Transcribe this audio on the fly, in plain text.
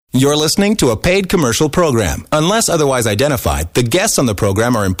You're listening to a paid commercial program. Unless otherwise identified, the guests on the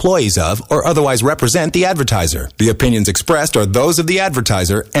program are employees of or otherwise represent the advertiser. The opinions expressed are those of the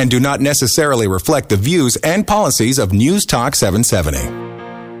advertiser and do not necessarily reflect the views and policies of News Talk 770.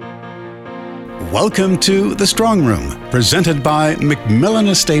 Welcome to The Strong Room, presented by MacMillan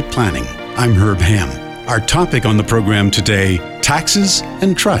Estate Planning. I'm Herb Ham. Our topic on the program today, taxes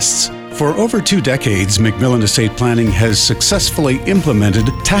and trusts. For over 2 decades, MacMillan Estate Planning has successfully implemented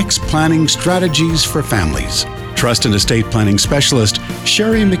tax planning strategies for families. Trust and estate planning specialist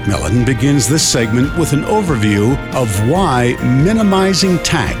Sheri MacMillan begins this segment with an overview of why minimizing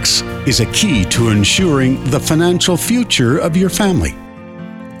tax is a key to ensuring the financial future of your family.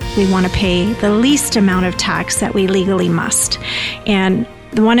 We want to pay the least amount of tax that we legally must. And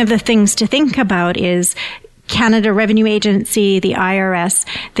one of the things to think about is Canada Revenue Agency, the IRS,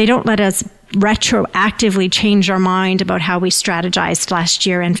 they don't let us retroactively change our mind about how we strategized last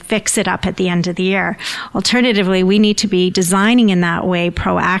year and fix it up at the end of the year. Alternatively, we need to be designing in that way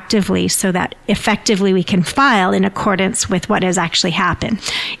proactively so that effectively we can file in accordance with what has actually happened.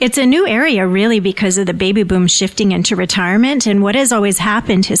 It's a new area really because of the baby boom shifting into retirement, and what has always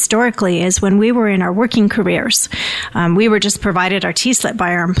happened historically is when we were in our working careers, we were just provided our T-slip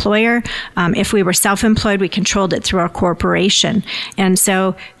by our employer. If we were self-employed, we controlled it through our corporation. And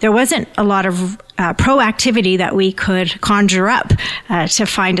so there wasn't a lot of proactivity that we could conjure up to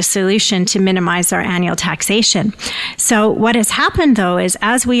find a solution to minimize our annual taxation. So what has happened, though, is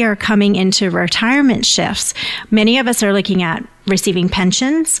as we are coming into retirement shifts, many of us are looking at receiving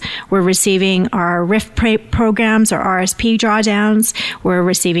pensions, we're receiving our RIF programs or RSP drawdowns, we're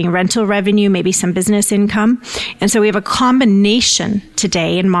receiving rental revenue, maybe some business income. And so we have a combination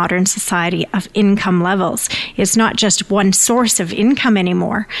today in modern society of income levels. It's not just one source of income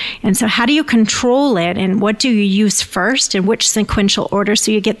anymore. And so how do you control it, and what do you use first, and which sequential order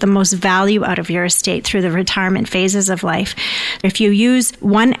so you get the most value out of your estate through the retirement phases of life? If you use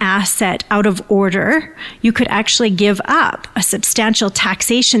one asset out of order, you could actually give up a substantial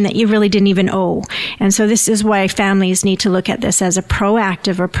taxation that you really didn't even owe. And so this is why families need to look at this as a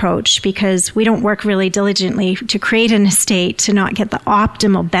proactive approach, because we don't work really diligently to create an estate to not get the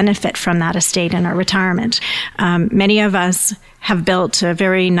optimal benefit from that estate in our retirement. Many of us have built a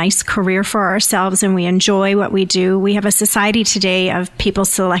very nice career for ourselves and we enjoy what we do. We have a society today of people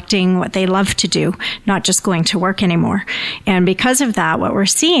selecting what they love to do, not just going to work anymore. And because of that, what we're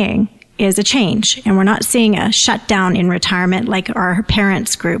seeing is a change. And we're not seeing a shutdown in retirement like our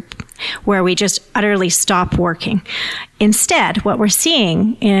parents' group, where we just utterly stop working. Instead, what we're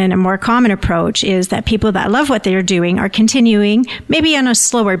seeing in a more common approach is that people that love what they're doing are continuing, maybe on a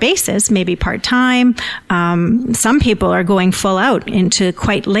slower basis, maybe part-time. Some people are going full out into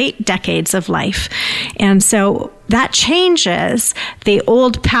quite late decades of life. And so that changes the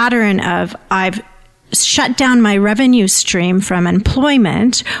old pattern of I've shut down my revenue stream from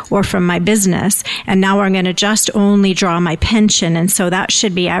employment or from my business, and now I'm going to just only draw my pension. And so that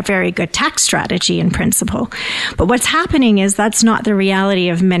should be a very good tax strategy in principle. But what's happening is that's not the reality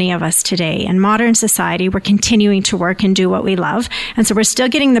of many of us today. In modern society, we're continuing to work and do what we love. And so we're still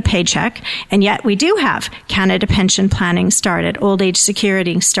getting the paycheck, and yet we do have Canada Pension Planning started, old age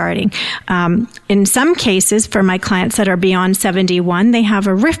security starting. In some cases, for my clients that are beyond 71, they have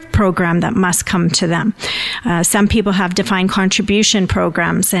a RIF program that must come to them. Some people have defined contribution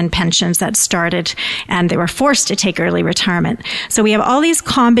programs and pensions that started, and they were forced to take early retirement. So we have all these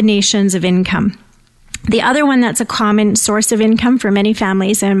combinations of income. The other one that's a common source of income for many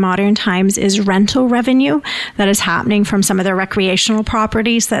families in modern times is rental revenue that is happening from some of their recreational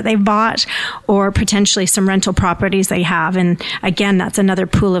properties that they've bought, or potentially some rental properties they have. And again, that's another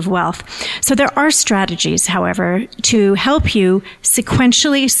pool of wealth. So there are strategies, however, to help you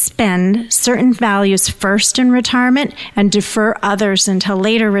sequentially spend certain values first in retirement and defer others until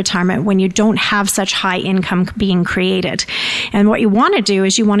later retirement when you don't have such high income being created. And what you want to do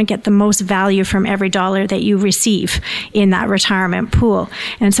is you want to get the most value from every dollar that you receive in that retirement pool.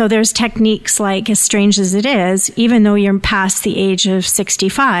 And so there's techniques like, as strange as it is, even though you're past the age of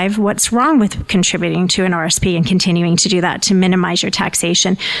 65, what's wrong with contributing to an RSP and continuing to do that to minimize your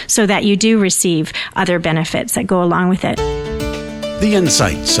taxation so that you do receive other benefits that go along with it? The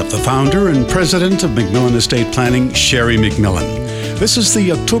insights of the founder and president of MacMillan Estate Planning, Sheri MacMillan. This is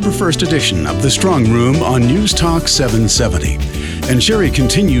the October 1st edition of The Strong Room on News Talk 770. And Sheri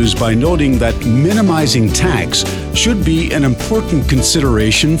continues by noting that minimizing tax should be an important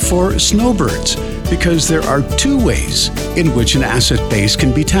consideration for snowbirds, because there are 2 ways in which an asset base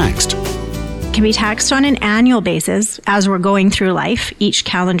can be taxed. It can be taxed on an annual basis as we're going through life each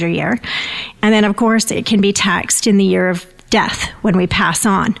calendar year. And then, of course, it can be taxed in the year of death when we pass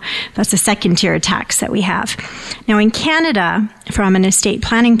on. That's the second tier of tax that we have. Now in Canada, from an estate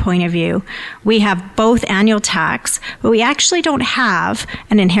planning point of view, we have both annual tax, but we actually don't have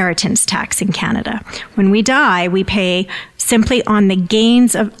an inheritance tax in Canada. When we die, we pay simply on the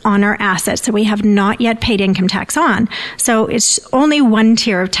gains on our assets that we have not yet paid income tax on. So it's only one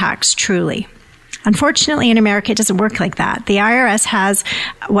tier of tax, truly. Unfortunately, in America, it doesn't work like that. The IRS has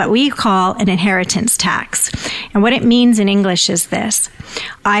what we call an inheritance tax. And what it means in English is this.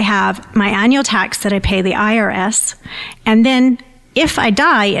 I have my annual tax that I pay the IRS, and then if I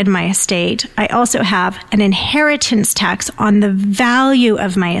die in my estate, I also have an inheritance tax on the value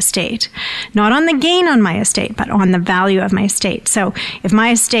of my estate. Not on the gain on my estate, but on the value of my estate. So if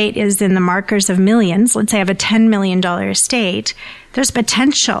my estate is in the markers of millions, let's say I have a $10 million estate, there's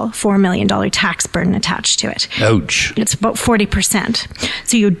potential $4 million tax burden attached to it. Ouch. It's about 40%.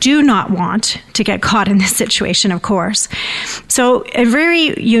 So you do not want to get caught in this situation, of course. So a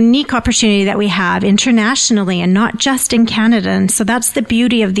very unique opportunity that we have internationally and not just in Canada. And so that's the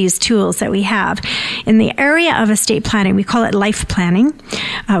beauty of these tools that we have. In the area of estate planning, we call it life planning.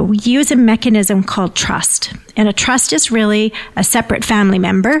 We use a mechanism called trust. And a trust is really a separate family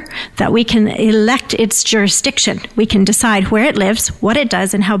member that we can elect its jurisdiction. We can decide where it lives, what it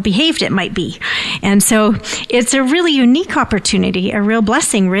does, and how behaved it might be. And so it's a really unique opportunity, a real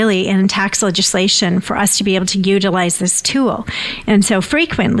blessing, really, in tax legislation for us to be able to utilize this tool. And so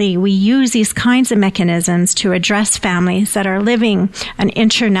frequently we use these kinds of mechanisms to address families that are living an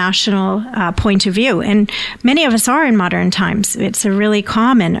international point of view. And many of us are in modern times. It's a really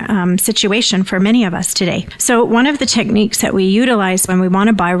common situation for many of us today. So one of the techniques that we utilize when we want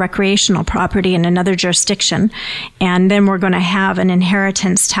to buy recreational property in another jurisdiction, and then we're going to have an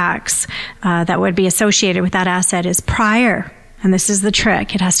inheritance tax that would be associated with that asset, is prior. And this is the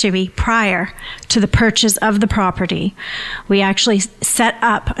trick. It has to be prior to the purchase of the property. We actually set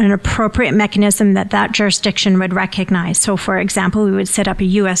up an appropriate mechanism that that jurisdiction would recognize. So, for example, we would set up a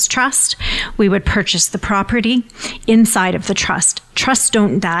U.S. trust. We would purchase the property inside of the trust. Trusts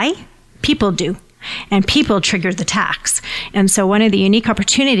don't die. People do. And people trigger the tax. And so one of the unique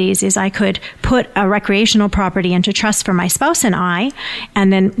opportunities is I could put a recreational property into trust for my spouse and I,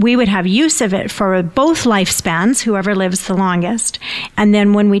 and then we would have use of it for both lifespans, whoever lives the longest. And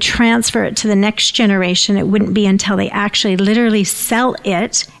then when we transfer it to the next generation, it wouldn't be until they actually literally sell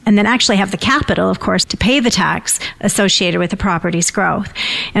it and then actually have the capital, of course, to pay the tax associated with the property's growth.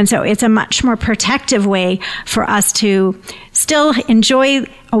 And so it's a much more protective way for us to still enjoy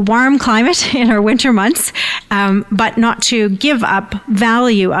a warm climate in our winter months, but not to give up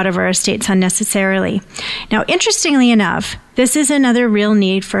value out of our estates unnecessarily. Now, interestingly enough, this is another real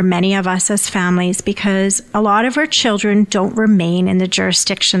need for many of us as families because a lot of our children don't remain in the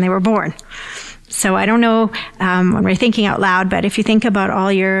jurisdiction they were born. So I don't know when we're thinking out loud, but if you think about all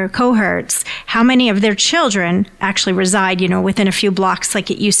your cohorts, how many of their children actually reside, within a few blocks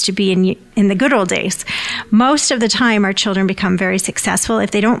like it used to be in the good old days? Most of the time, our children become very successful.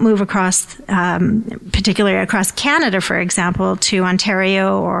 If they don't move across, particularly across Canada, for example, to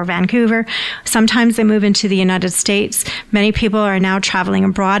Ontario or Vancouver, sometimes they move into the United States. Many people are now traveling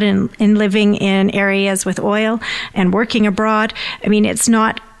abroad and living in areas with oil and working abroad. I mean, it's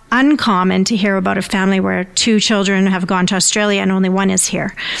not uncommon to hear about a family where two children have gone to Australia and only one is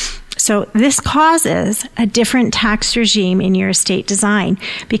here. So this causes a different tax regime in your estate design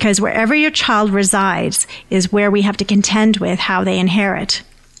because wherever your child resides is where we have to contend with how they inherit.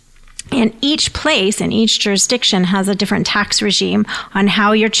 And each place and each jurisdiction has a different tax regime on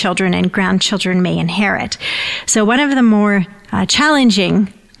how your children and grandchildren may inherit. So one of the more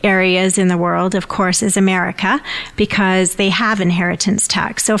challenging areas in the world, of course, is America because they have inheritance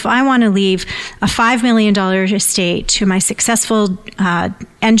tax. So if I want to leave a $5 million estate to my successful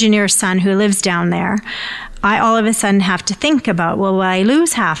engineer son who lives down there, I all of a sudden have to think about, well, will I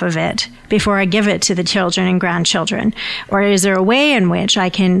lose half of it before I give it to the children and grandchildren? Or is there a way in which I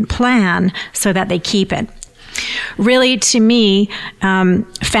can plan so that they keep it? Really, to me,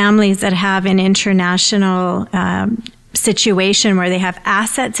 families that have an international situation where they have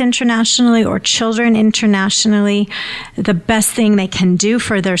assets internationally or children internationally, the best thing they can do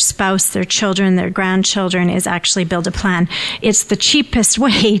for their spouse, their children, their grandchildren is actually build a plan. It's the cheapest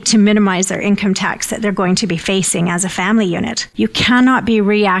way to minimize their income tax that they're going to be facing as a family unit. You cannot be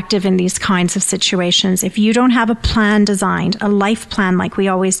reactive in these kinds of situations. If you don't have a plan designed, a life plan like we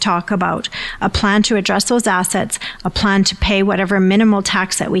always talk about, a plan to address those assets, a plan to pay whatever minimal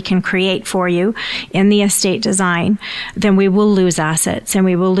tax that we can create for you in the estate design, then we will lose assets and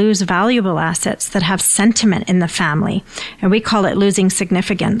we will lose valuable assets that have sentiment in the family. And we call it losing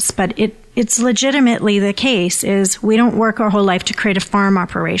significance, but it's legitimately the case is we don't work our whole life to create a farm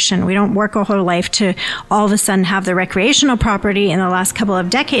operation. We don't work our whole life to all of a sudden have the recreational property in the last couple of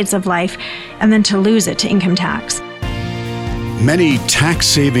decades of life and then to lose it to income tax. Many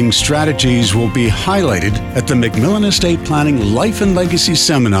tax-saving strategies will be highlighted at the MacMillan Estate Planning Life and Legacy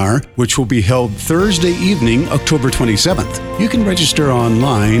Seminar, which will be held Thursday evening, October 27th. You can register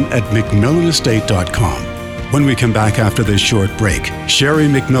online at macmillanestate.com. When we come back after this short break, Sheri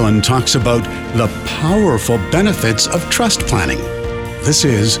MacMillan talks about the powerful benefits of trust planning. This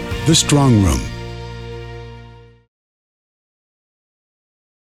is The Strong Room.